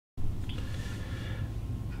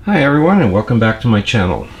Hi everyone, and welcome back to my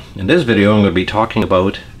channel. In this video I'm going to be talking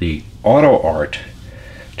about the AutoArt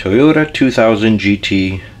Toyota 2000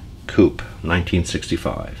 GT Coupe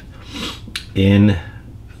 1965 in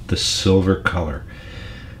the silver color.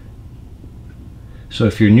 So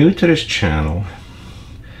if you're new to this channel,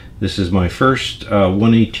 this is my first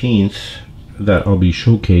 1/18th that I'll be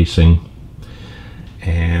showcasing,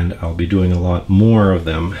 and I'll be doing a lot more of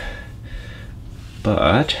them,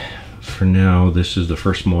 but for now this is the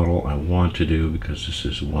first model I want to do because this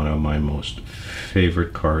is one of my most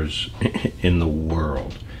favorite cars in the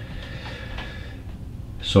world.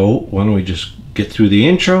 So why don't we just get through the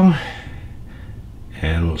intro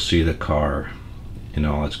and we'll see the car in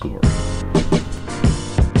all its glory.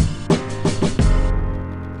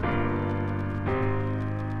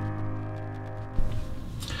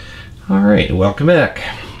 Alright, welcome back.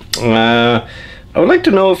 I would like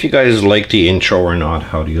to know if you guys like the intro or not.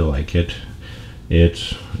 How do you like it?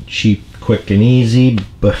 It's cheap, quick, and easy,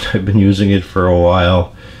 but I've been using it for a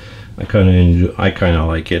while. I kind of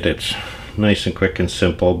like it. It's nice and quick and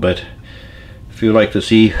simple, but if you'd like to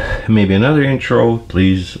see maybe another intro,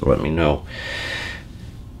 please let me know.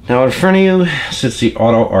 Now in front of you sits the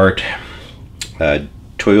AutoArt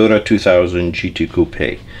Toyota 2000 GT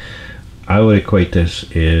Coupe. I would equate this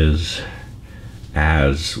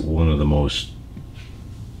as one of the most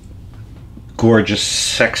gorgeous,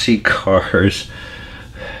 sexy cars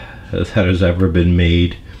that has ever been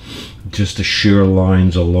made. Just the sheer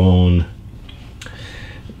lines alone,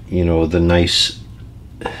 you know, the nice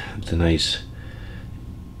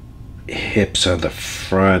hips on the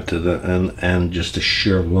front of and just the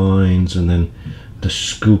sheer lines, and then the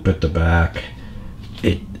scoop at the back,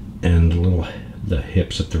 and the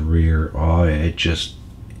hips at the rear. Oh, it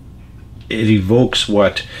evokes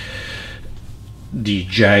what the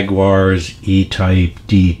Jaguars E Type,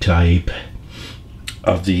 D Type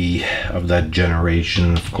of that generation,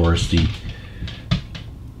 and of course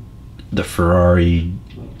the Ferrari,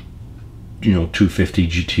 you know, 250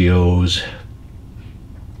 GTOs.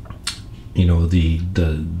 You know, the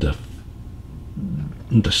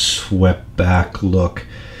swept back look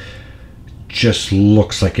just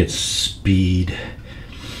looks like it's speed.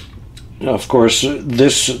 Now, of course,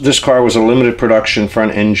 this car was a limited production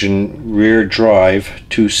front engine rear drive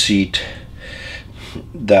 2-seat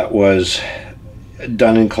that was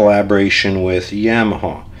done in collaboration with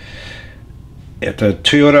Yamaha. At the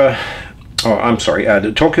the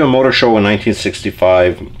Tokyo Motor Show in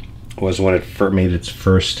 1965 was when it made its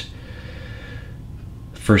first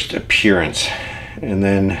appearance, and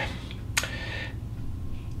then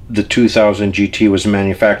the 2000 GT was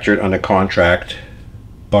manufactured under contract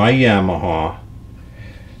by Yamaha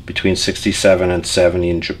between 67 and 70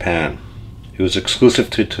 in Japan. It was exclusive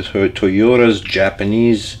to Toyota's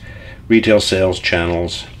Japanese retail sales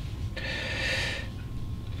channels.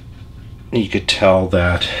 You could tell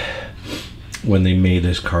that when they made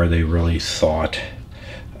this car, they really thought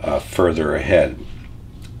further ahead.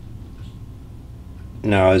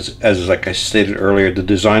 Now, as like I stated earlier, the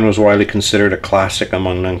design was widely considered a classic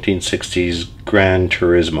among 1960s Gran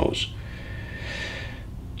Turismos.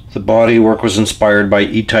 The bodywork was inspired by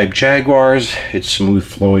E-Type Jaguars. Its smooth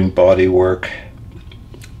flowing bodywork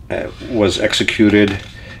was executed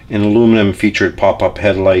in aluminum, featured pop-up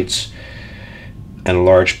headlights and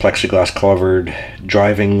large plexiglass covered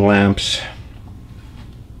driving lamps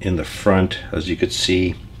in the front, as you could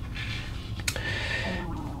see.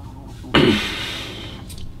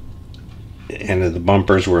 And the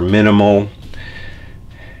bumpers were minimal,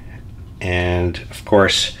 and of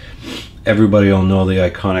course everybody will know the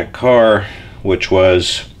iconic car, which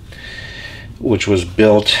was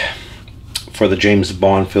built for the James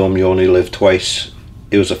Bond film You Only Live Twice.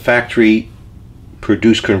 It was a factory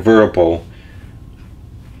produced convertible,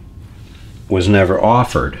 was never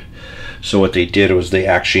offered. So what they did was they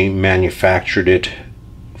actually manufactured it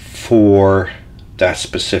for that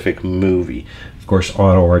specific movie. Of course,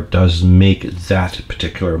 AutoArt does make that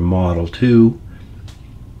particular model too,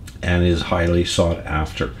 and is highly sought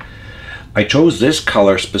after. I chose this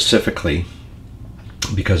color specifically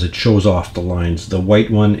because it shows off the lines. The white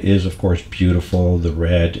one is, of course, beautiful. The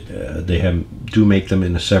red, they do make them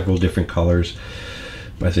in several different colors,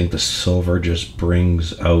 but I think the silver just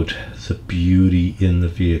brings out the beauty in the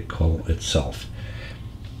vehicle itself.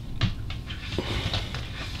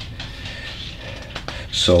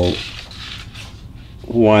 So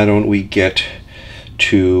why don't we get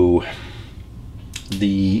to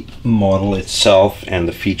the model itself and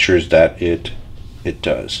the features that it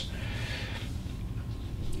does.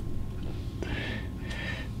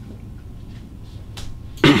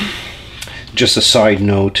 Just a side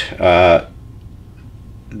note,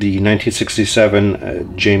 the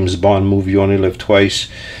 1967 James Bond movie You Only Live Twice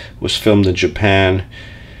was filmed in Japan.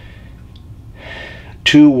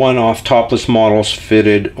 2 one-off topless models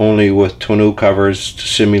fitted only with tonneau covers to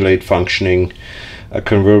simulate functioning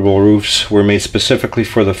convertible roofs were made specifically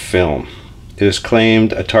for the film. It is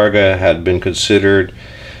claimed a Targa had been considered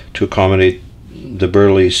to accommodate the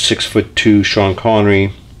burly 6'2" Sean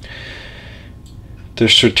Connery.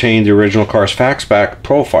 This retained the original car's fastback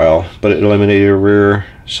profile, but it eliminated rear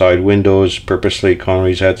side windows. Purposely,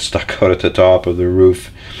 Connery's head stuck out at the top of the roof.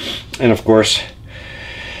 And of course,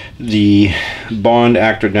 the Bond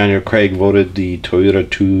actor Daniel Craig voted the Toyota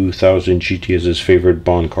 2000 GT as his favorite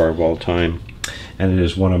Bond car of all time. And it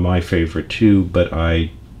is one of my favorite too, but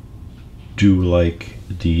I do like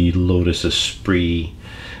the Lotus Esprit.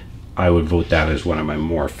 I would vote that as one of my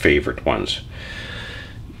more favorite ones.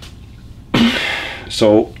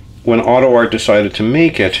 So when AutoArt decided to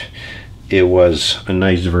make it, it was a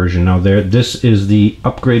nice version. Now this is the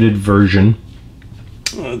upgraded version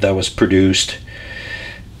that was produced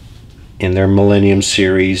in their Millennium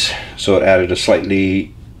series. So it added a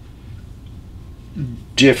slightly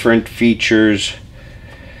different features,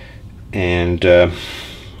 and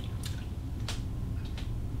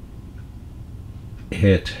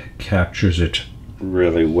it captures it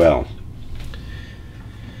really well.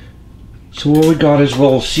 So what we got is,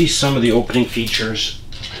 we'll see some of the opening features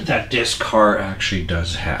that this car actually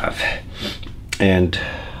does have, and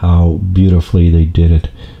how beautifully they did it.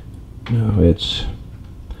 Now it's,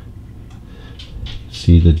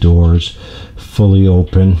 see the doors fully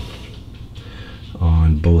open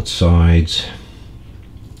on both sides.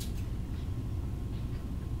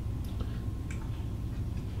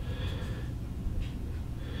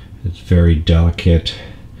 It's very delicate.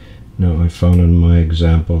 Now I found in my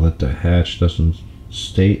example that the hatch doesn't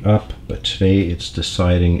stay up, but today it's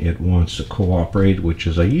deciding it wants to cooperate, which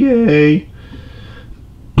is a yay.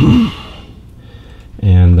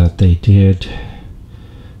 And that they did.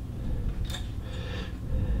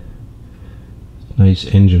 Nice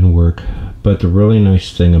engine work, but the really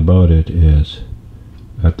nice thing about it is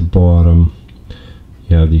at the bottom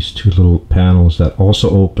you have these 2 little panels that also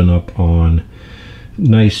open up on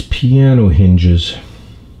nice piano hinges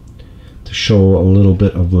to show a little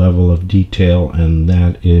bit of level of detail, and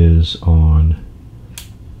that is on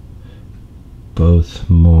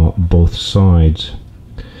both sides.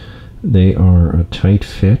 They are a tight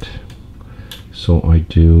fit, so I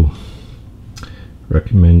do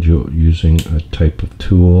recommend you using a type of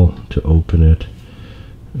tool to open it.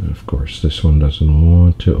 And of course this one doesn't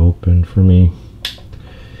want to open for me,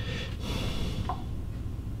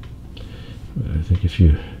 but I think if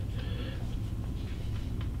you,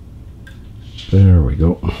 there we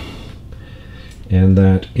go. And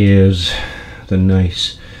that is the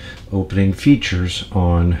nice opening features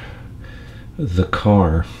on the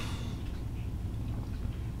car.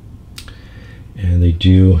 And they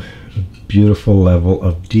do a beautiful level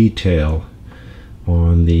of detail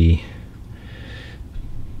on the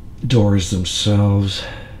doors themselves.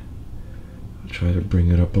 I'll try to bring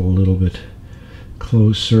it up a little bit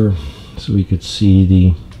closer so we could see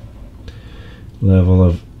the level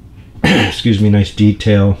of excuse me, nice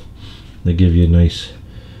detail. They give you a nice,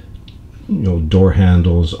 door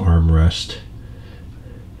handles, armrest.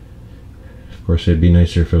 Of course it'd be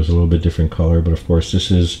nicer if it was a little bit different color, but of course this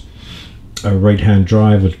is a right-hand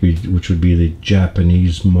drive, which would be the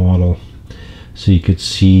Japanese model. So you could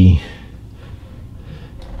see,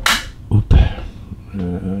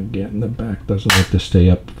 again, the back doesn't like to stay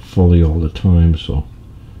up fully all the time, so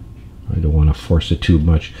I don't want to force it too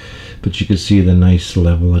much, but you can see the nice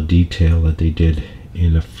level of detail that they did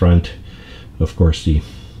in the front. Of course the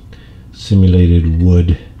simulated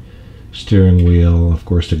wood steering wheel, of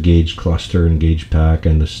course the gauge cluster and gauge pack,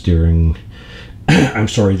 and the steering I'm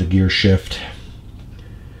sorry, the gear shift.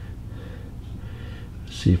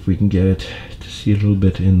 See if we can get it to see a little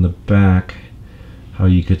bit in the back, how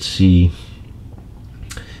you could see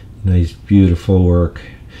nice beautiful work,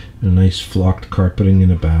 a nice flocked carpeting in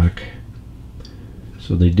the back.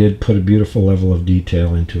 So they did put a beautiful level of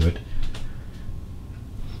detail into it.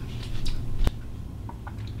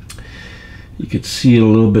 You could see a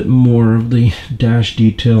little bit more of the dash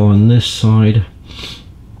detail on this side,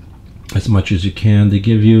 as much as you can. They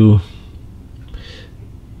give you,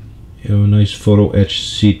 nice photo etched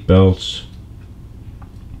seat belts.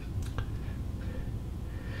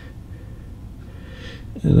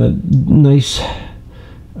 And a nice,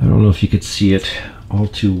 I don't know if you could see it all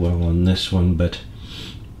too well on this one, but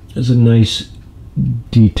there's a nice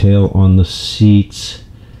detail on the seats.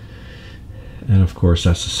 And of course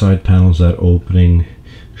that's the side panels, that opening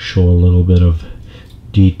show a little bit of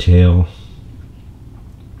detail.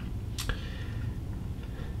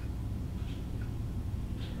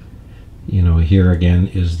 You know, here again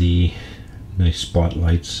is the nice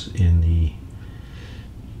spotlights in the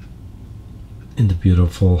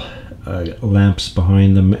beautiful lamps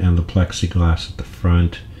behind them, and the plexiglass at the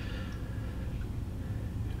front.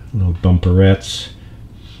 Little bumperettes.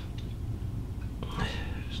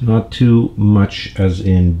 There's not too much as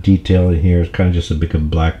in detail in here. It's kind of just a big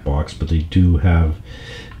black box, but they do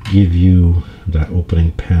give you that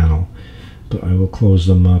opening panel. But I will close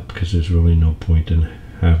them up because there's really no point in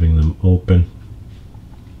having them open.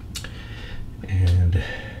 And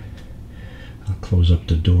I'll close up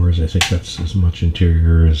the doors. I think that's as much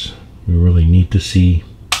interior as we really need to see,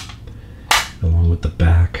 along with the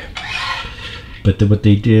back. But what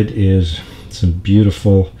they did is some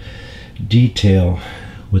beautiful detail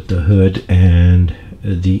with the hood and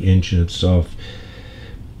the engine itself.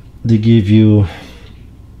 They give you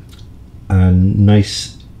a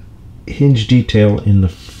nice hinge detail in the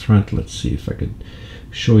front. Let's see if I could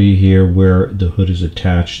show you here where the hood is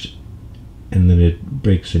attached, and then it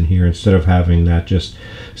breaks in here, instead of having that just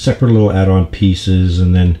separate little add-on pieces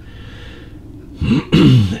and then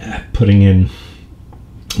putting in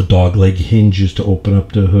dog leg hinges to open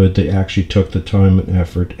up the hood. They actually took the time and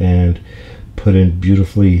effort and put in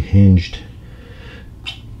beautifully hinged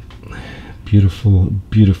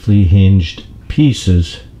beautifully hinged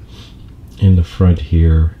pieces in the front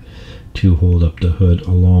here to hold up the hood,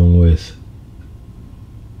 along with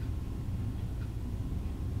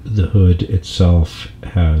the hood itself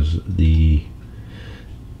has the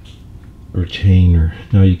retainer.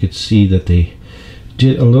 Now you could see that they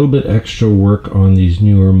did a little bit extra work on these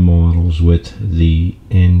newer models with the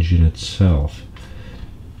engine itself,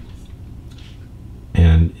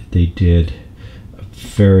 and they did a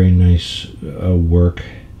very nice work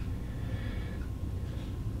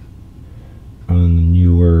on the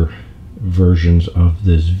newer versions of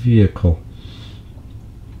this vehicle,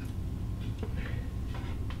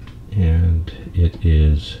 and it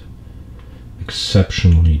is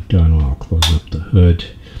exceptionally done. Well, I'll close up the hood,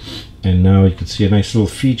 and now you can see a nice little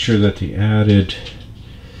feature that they added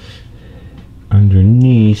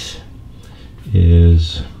underneath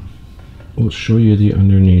is, we'll show you the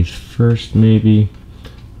underneath first maybe.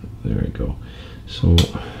 There we go. So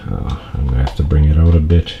I'm gonna have to bring it out a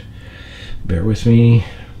bit, bear with me.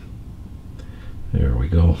 There we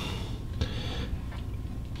go.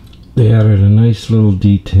 They added a nice little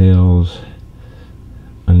details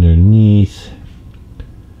underneath,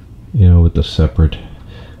 you know, with the separate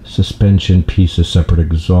suspension pieces, separate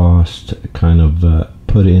exhaust, kind of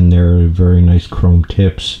put in there, very nice chrome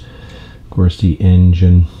tips. Of course, the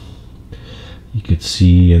engine you could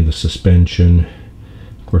see, and the suspension.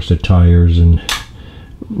 Of course, the tires and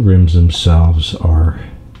rims themselves are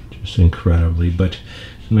just incredibly. But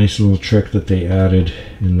a nice little trick that they added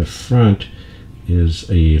in the front is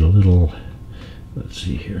a little, let's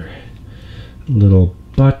see here, little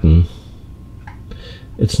button.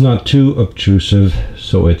 It's not too obtrusive,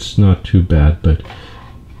 so it's not too bad, but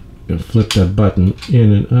you flip that button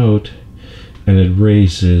in and out, and it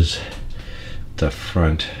raises the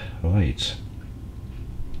front lights,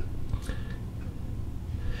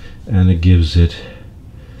 and it gives it,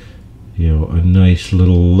 you know, a nice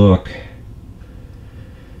little look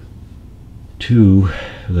to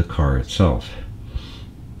the car itself.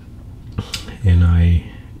 And I,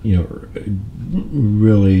 you know,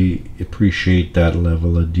 really appreciate that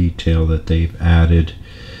level of detail that they've added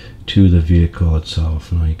to the vehicle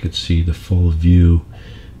itself. Now you could see the full view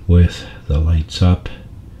with the lights up.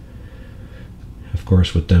 Of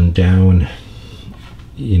course, with them down,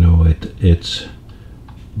 you know, it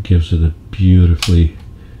gives it a beautifully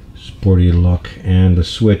sporty look, and the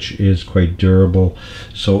switch is quite durable,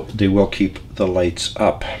 so they will keep the lights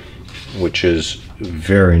up, which is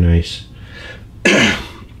very nice.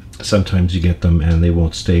 Sometimes you get them and they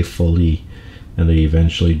won't stay fully, and they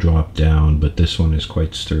eventually drop down, but this one is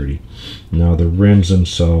quite sturdy. Now the rims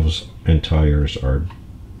themselves and tires are,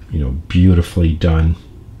 you know, beautifully done.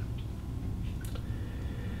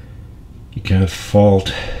 You can't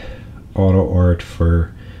fault AutoArt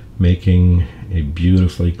for making a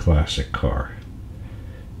beautifully classic car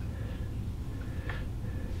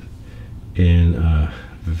in a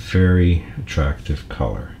very attractive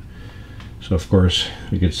color. So of course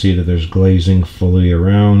you can see that there's glazing fully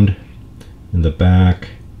around in the back,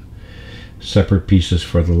 separate pieces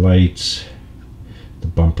for the lights, the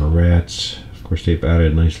bumperettes. Of course they've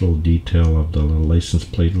added a nice little detail of the little license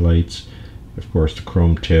plate lights, of course the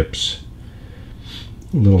chrome tips.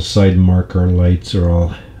 Little side marker lights are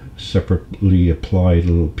all separately applied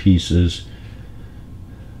little pieces.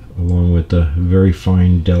 along with the very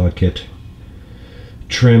fine, delicate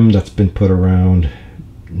trim that's been put around.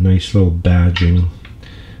 Nice little badging.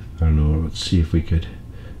 I don't know, let's see if we could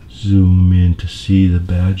zoom in to see the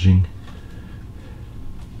badging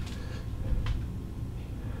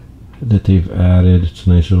that they've added. It's a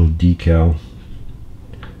nice little decal.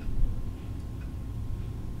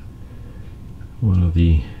 One of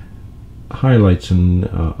the highlights of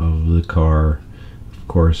the car, of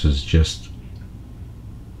course, is just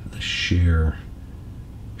the sheer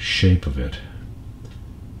shape of it.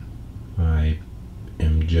 I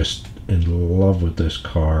am just in love with this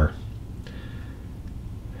car.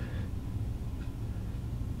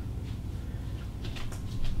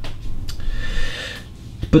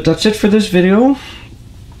 But that's it for this video.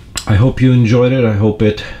 I hope you enjoyed it. I hope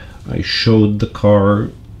I showed the car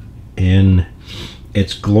in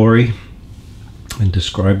its glory and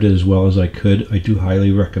described it as well as I could. I do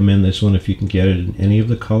highly recommend this one if you can get it in any of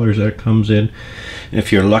the colors that it comes in. And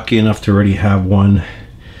if you're lucky enough to already have one,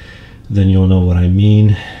 then you'll know what I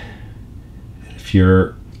mean. If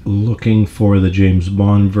you're looking for the James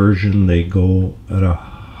Bond version, they go at a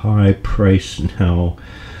high price now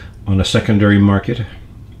on a secondary market.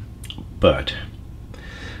 But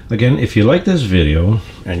again, if you like this video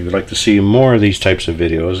and you'd like to see more of these types of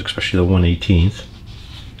videos, especially the 1/18th,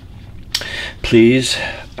 please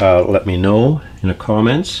let me know in the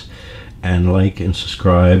comments and like and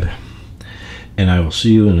subscribe, and I will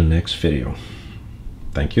see you in the next video.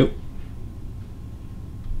 Thank you.